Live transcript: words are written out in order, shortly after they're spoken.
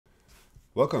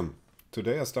Welcome.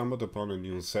 Today I stumbled upon a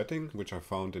new setting which I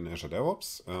found in Azure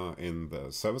DevOps in the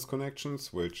service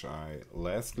connections, which I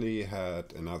lastly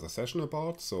had another session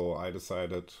about. So I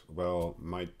decided, well,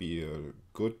 might be a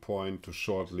good point to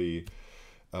shortly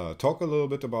talk a little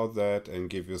bit about that and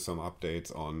give you some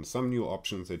updates on some new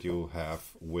options that you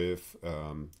have with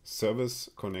service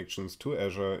connections to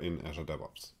Azure in Azure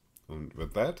DevOps. And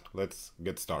with that, let's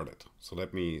get started. So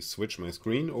let me switch my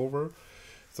screen over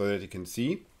so that you can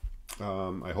see.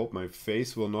 I hope my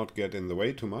face will not get in the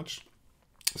way too much.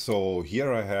 So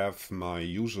here I have my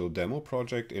usual demo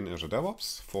project in Azure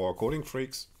DevOps for coding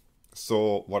freaks.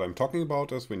 So what I'm talking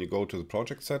about is when you go to the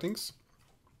project settings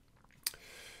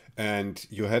and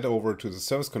you head over to the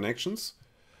service connections,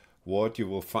 what you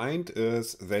will find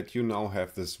is that you now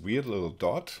have this weird little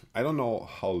dot. I don't know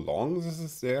how long this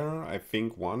is there. I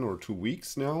think 1 or 2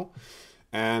 weeks now.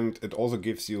 And it also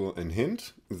gives you a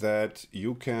hint that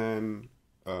you can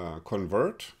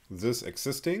convert this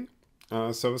existing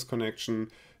service connection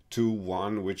to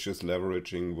one which is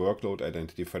leveraging workload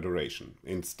identity federation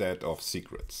instead of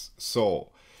secrets. So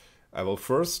I will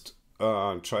first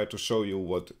try to show you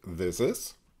what this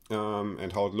is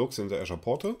and how it looks in the Azure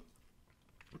portal.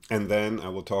 And then I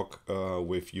will talk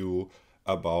with you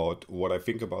about what I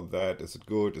think about that. Is it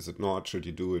good? Is it not? Should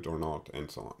you do it or not? And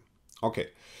so on. Okay.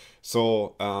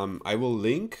 So I will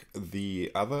link the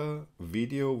other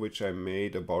video which I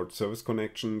made about service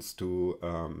connections to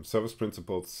service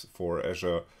principles for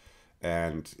Azure,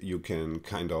 and you can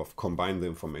kind of combine the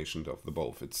information of the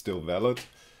both. It's still valid,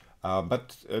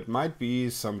 but it might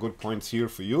be some good points here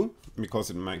for you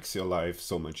because it makes your life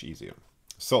so much easier.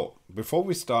 So before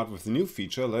we start with the new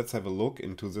feature, let's have a look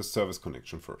into the service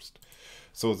connection first.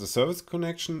 So the service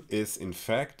connection is in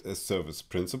fact a service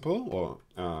principle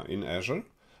or in Azure.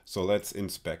 So let's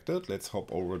inspect it. Let's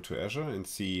hop over to Azure and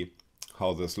see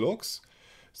how this looks.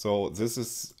 So this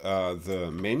is the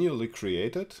manually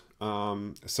created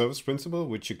service principle,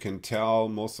 which you can tell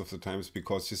most of the times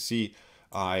because you see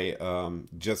I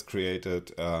just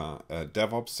created a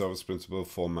DevOps service principle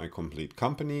for my complete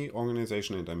company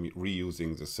organization, and I'm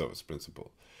reusing the service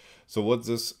principle. So what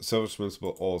this service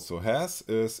principle also has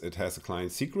is it has a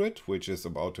client secret, which is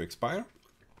about to expire,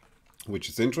 which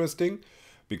is interesting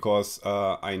because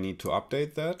I need to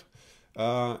update that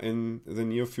in the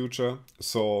near future.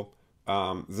 So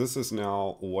this is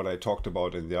now what I talked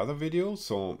about in the other video.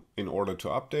 So in order to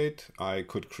update, I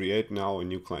could create now a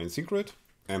new client secret,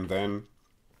 and then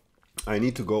I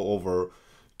need to go over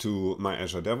to my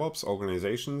Azure DevOps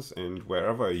organizations, and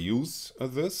wherever I use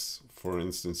this, for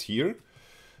instance here,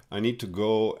 I need to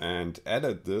go and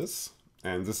edit this.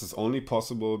 And this is only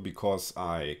possible because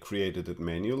I created it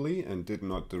manually and did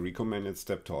not the recommended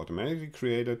step to automatically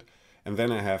create it. And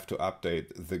then I have to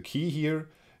update the key here,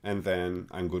 and then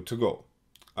I'm good to go.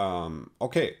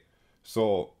 Okay,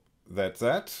 so that's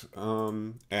that.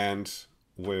 And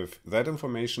with that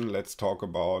information, let's talk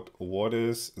about what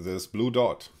is this blue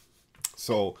dot.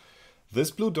 So this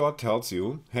blue dot tells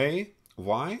you, hey,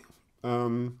 why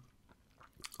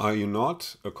are you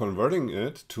not converting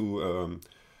it to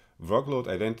workload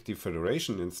identity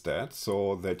federation instead,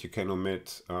 so that you can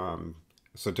omit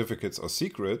certificates or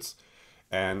secrets?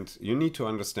 And you need to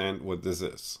understand what this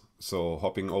is. So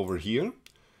hopping over here,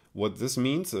 what this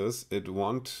means is it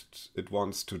wants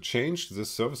to change this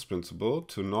service principle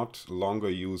to not longer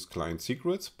use client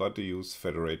secrets, but to use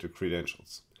federated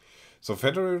credentials. So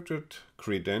federated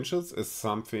credentials is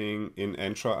something in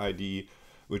Entra ID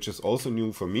which is also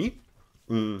new for me.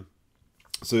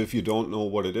 So if you don't know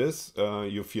what it is,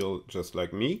 you feel just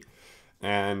like me.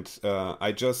 And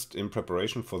I just, in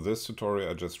preparation for this tutorial,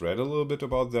 I just read a little bit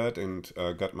about that and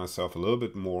got myself a little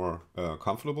bit more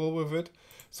comfortable with it.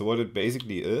 So what it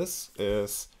basically is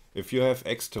if you have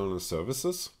external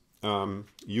services,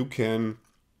 you can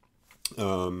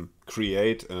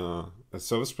create a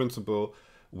service principle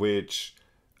which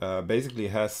basically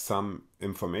has some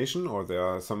information, or there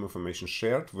are some information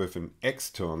shared with an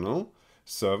external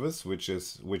service,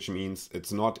 which means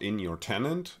it's not in your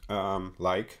tenant,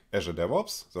 like Azure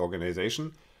DevOps. The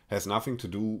organization has nothing to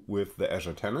do with the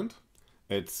Azure tenant.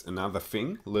 It's another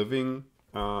thing living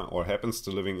or happens to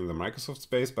living in the Microsoft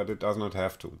space, but it does not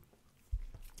have to.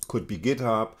 Could be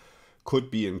GitHub,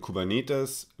 could be in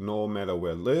Kubernetes, no matter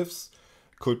where it lives,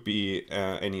 could be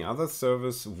any other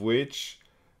service which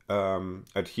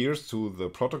adheres to the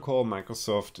protocol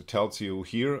Microsoft tells you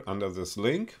here under this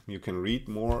link. You can read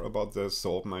more about this,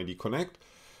 so OpenID Connect.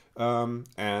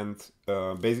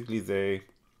 Basically they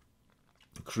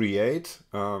create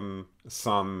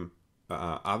some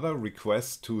other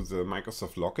requests to the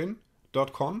Microsoft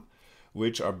login.com,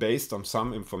 which are based on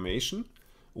some information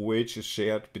which is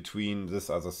shared between this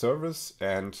other service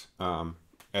and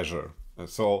Azure.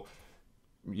 So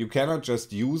you cannot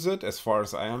just use it, as far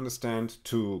as I understand,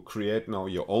 to create now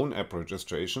your own app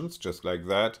registrations, just like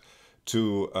that,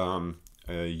 to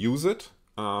use it.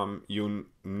 You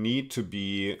need to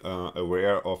be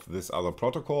aware of these other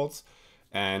protocols,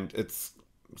 and it's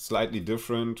slightly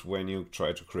different when you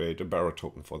try to create a bearer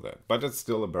token for that. But it's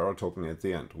still a bearer token at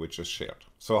the end, which is shared.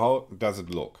 So how does it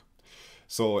look?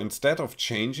 So instead of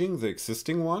changing the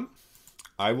existing one,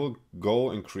 I will go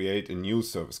and create a new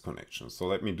service connection. So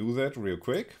let me do that real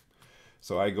quick.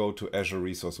 So I go to Azure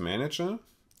Resource Manager,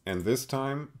 and this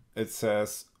time it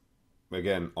says,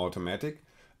 again, automatic.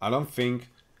 I don't think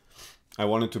I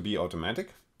want it to be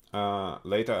automatic.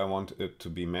 Later I want it to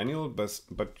be manual,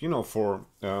 but you know, for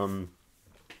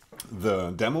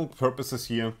the demo purposes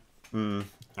here,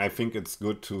 I think it's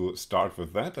good to start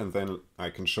with that, and then I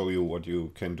can show you what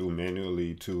you can do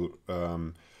manually to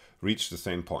reach the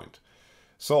same point.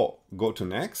 So go to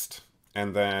next,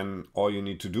 and then all you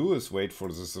need to do is wait for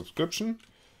the subscription.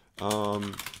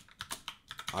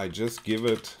 I just give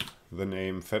it the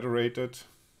name Federated,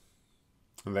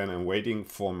 and then I'm waiting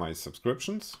for my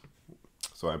subscriptions.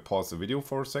 So I pause the video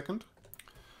for a second.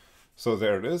 So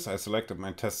there it is. I selected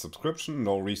my test subscription,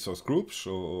 no resource group.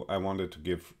 So I wanted to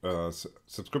give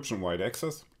subscription-wide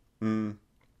access, and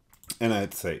I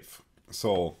hit save.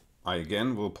 So I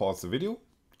again will pause the video.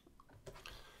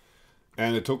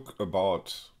 And it took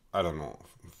about, I don't know,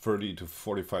 30 to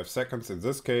 45 seconds in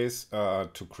this case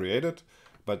to create it.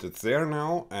 But it's there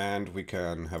now, and we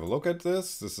can have a look at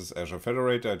this. This is Azure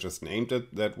Federated. I just named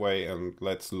it that way, and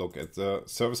let's look at the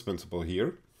service principal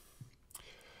here.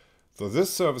 So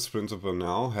this service principal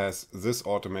now has this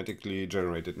automatically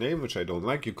generated name, which I don't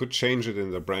like. You could change it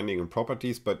in the branding and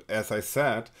properties, but as I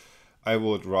said, I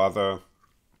would rather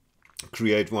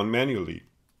create one manually.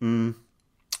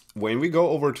 When we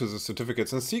go over to the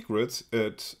certificates and secrets,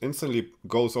 it instantly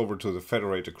goes over to the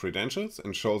federated credentials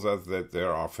and shows us that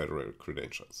there are federated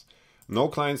credentials. No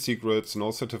client secrets,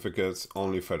 no certificates,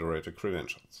 only federated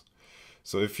credentials.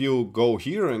 So if you go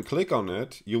here and click on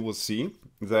it, you will see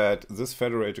that this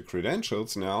federated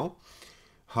credentials now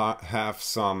have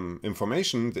some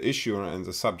information, the issuer and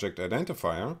the subject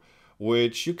identifier,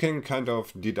 which you can kind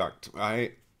of deduct.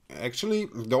 I actually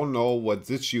don't know what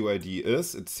this UID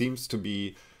is. It seems to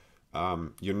be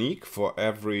unique for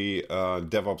every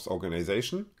DevOps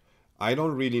organization. I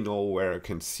don't really know where I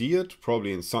can see it,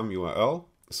 probably in some URL.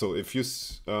 So if you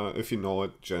know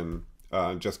it, Jen,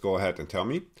 just go ahead and tell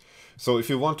me. So if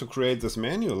you want to create this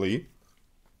manually,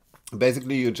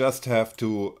 basically you just have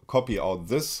to copy out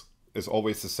this. Is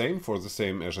always the same for the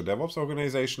same Azure DevOps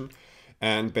organization.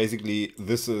 And basically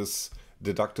this is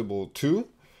deductible too.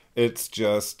 It's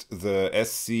just the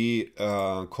SC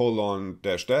colon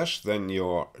dash dash, then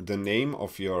the name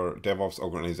of your DevOps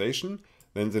organization,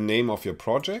 then the name of your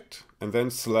project, and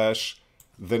then slash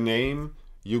the name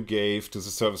you gave to the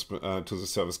service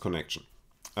connection.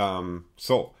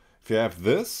 So if you have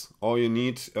this, all you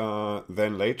need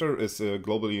then later is a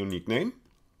globally unique name.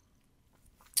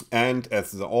 And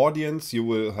as the audience, you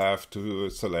will have to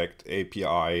select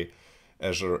API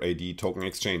Azure AD Token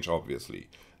Exchange, obviously.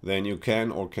 Then you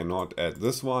can or cannot add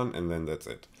this one, and then that's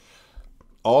it.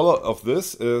 All of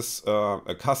this is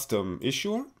a custom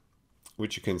issuer,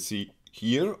 which you can see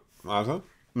here. There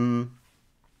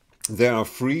are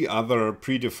 3 other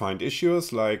predefined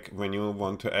issuers, like when you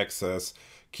want to access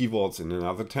keywords in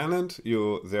another tenant,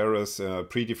 there is a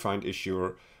predefined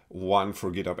issuer, one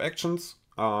for GitHub Actions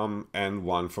and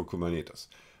one for Kubernetes.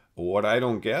 What I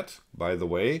don't get, by the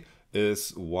way,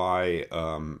 is why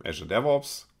Azure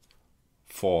DevOps,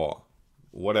 for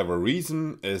whatever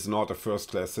reason, is not a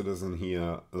first-class citizen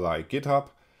here like GitHub.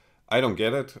 I don't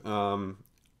get it.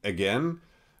 Again,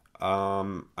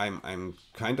 I'm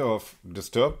kind of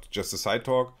disturbed, just a side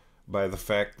talk, by the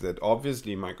fact that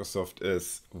obviously Microsoft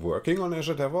is working on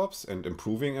Azure DevOps and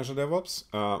improving Azure DevOps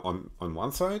on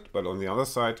one side, but on the other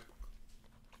side,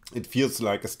 it feels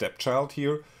like a stepchild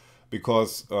here,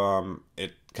 because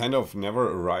it kind of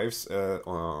never arrives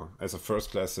as a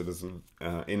first-class citizen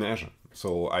in Azure.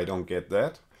 So I don't get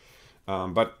that,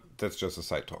 but that's just a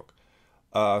side talk.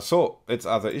 So it's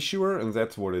other issuer, and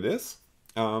that's what it is.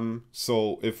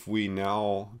 So if we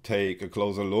now take a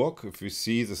closer look, if you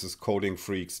see this is Coding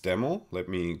Freaks demo, let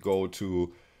me go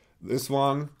to this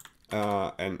one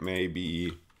and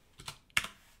maybe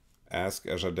ask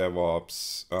Azure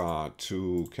DevOps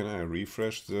can I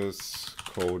refresh this?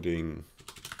 Coding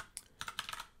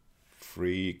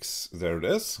Freaks, there it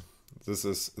is. This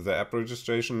is the app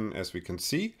registration, as we can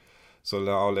see. So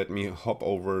now let me hop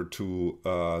over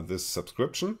to this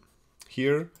subscription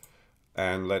here.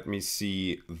 and let me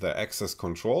see the access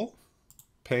control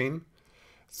pane.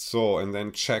 So, and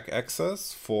then check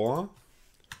access for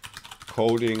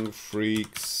Coding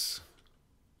Freaks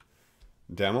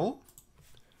demo.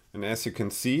 And as you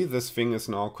can see, this thing is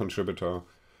now contributor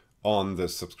on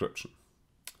this subscription.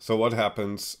 So what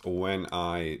happens when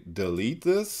I delete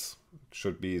this? It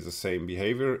should be the same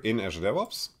behavior in Azure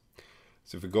DevOps.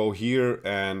 So if we go here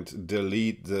and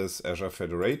delete this Azure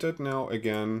Federated now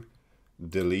again,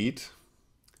 delete,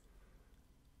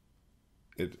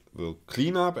 it will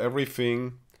clean up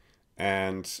everything.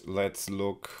 And let's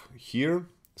look here.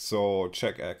 So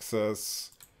check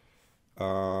access,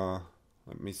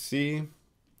 let me see,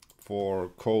 for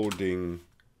Coding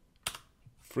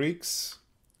Freaks.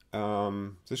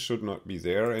 This should not be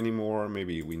there anymore.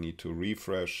 Maybe we need to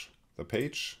refresh the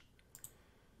page.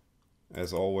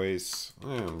 As always,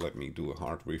 let me do a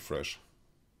hard refresh.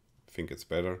 I think it's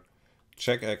better.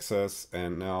 Check access,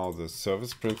 and now the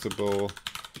service principal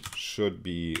should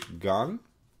be gone.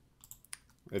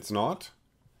 It's not,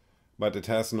 but it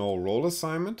has no role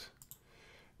assignment.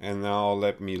 And now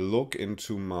let me look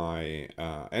into my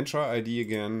Entra ID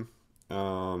again,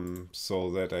 so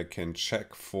that I can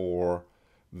check for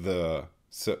the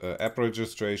app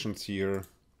registrations here.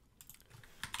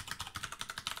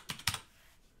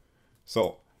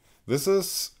 So this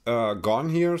is gone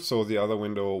here. So the other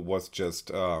window was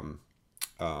just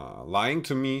lying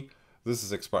to me. This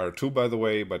is expired too, by the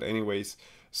way, but anyways.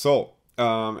 So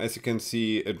as you can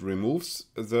see, it removes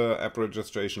the app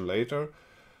registration later,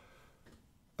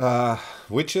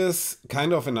 which is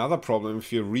kind of another problem.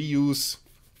 If you reuse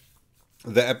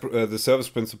the app, the service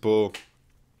principal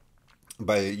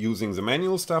by using the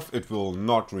manual stuff, it will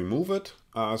not remove it.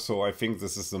 So I think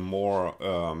this is the more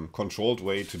controlled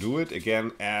way to do it,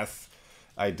 again, as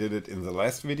I did it in the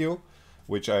last video,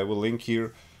 which I will link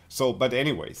here. So, but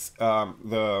anyways,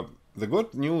 the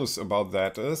good news about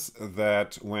that is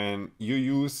that when you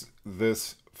use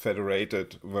this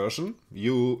federated version,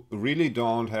 you really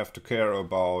don't have to care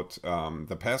about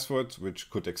the passwords, which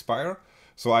could expire.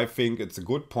 So I think it's a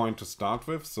good point to start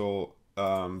with. So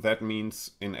that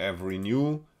means in every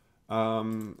new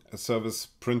service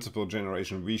principal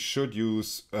generation, we should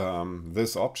use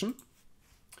this option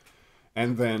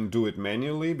and then do it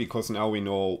manually, because now we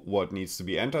know what needs to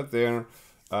be entered there,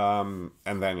 and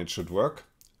then it should work.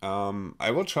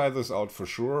 I will try this out for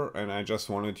sure, and I just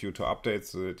wanted you to update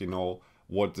so that you know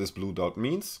what this blue dot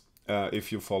means.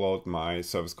 If you followed my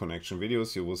service connection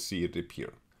videos, you will see it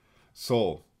appear.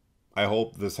 So I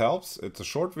hope this helps. It's a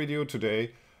short video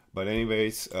today, but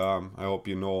anyways, I hope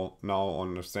you now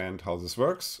understand how this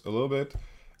works a little bit,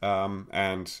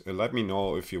 and let me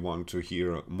know if you want to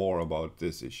hear more about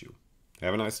this issue.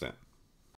 Have a nice day.